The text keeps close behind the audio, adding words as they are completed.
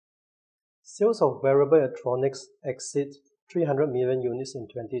Sales of wearable electronics exceed 300 million units in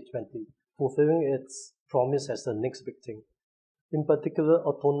 2020, fulfilling its promise as the next big thing. In particular,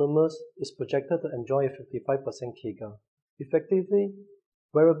 autonomous is projected to enjoy a 55% CAGR. Effectively,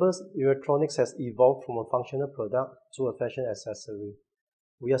 wearables electronics has evolved from a functional product to a fashion accessory.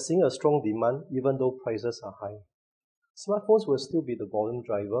 We are seeing a strong demand even though prices are high. Smartphones will still be the volume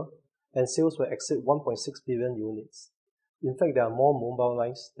driver, and sales will exceed 1.6 billion units. In fact, there are more mobile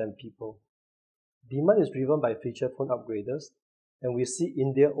lines than people. Demand is driven by feature phone upgraders, and we see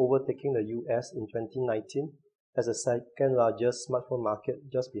India overtaking the US in 2019 as the second largest smartphone market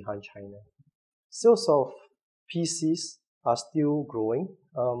just behind China. Sales of PCs are still growing.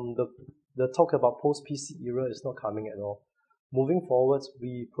 The talk about post-PC era is not coming at all. Moving forwards,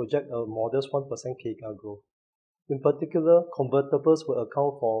 we project a modest 1% CAGR growth. In particular, convertibles will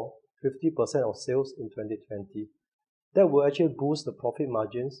account for 50% of sales in 2020. That will actually boost the profit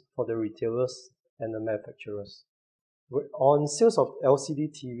margins for the retailers and the manufacturers. On sales of LCD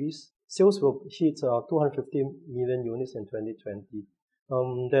TVs, sales will hit 250 million units in 2020.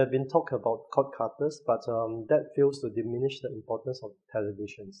 There have been talk about cord cutters, but that fails to diminish the importance of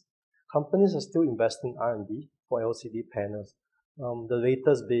televisions. Companies are still investing R&D for LCD panels, the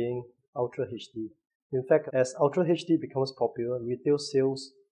latest being Ultra HD. In fact, as Ultra HD becomes popular, retail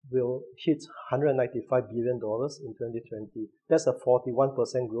sales will hit $195 billion in 2020. That's a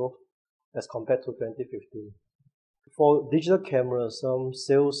 41% growth as compared to 2015. For digital cameras,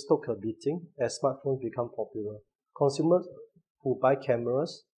 sales took a beating as smartphones become popular. Consumers who buy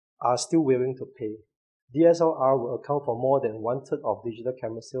cameras are still willing to pay. DSLR will account for more than one-third of digital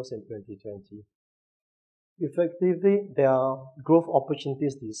camera sales in 2020. Effectively, there are growth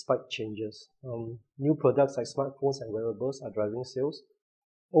opportunities despite changes. New products like smartphones and wearables are driving sales.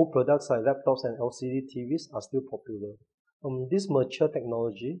 Old products like laptops and LCD TVs are still popular. This mature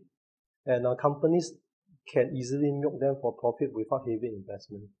technology and companies can easily milk them for profit without heavy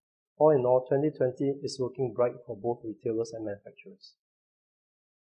investment. All in all, 2020 is looking bright for both retailers and manufacturers.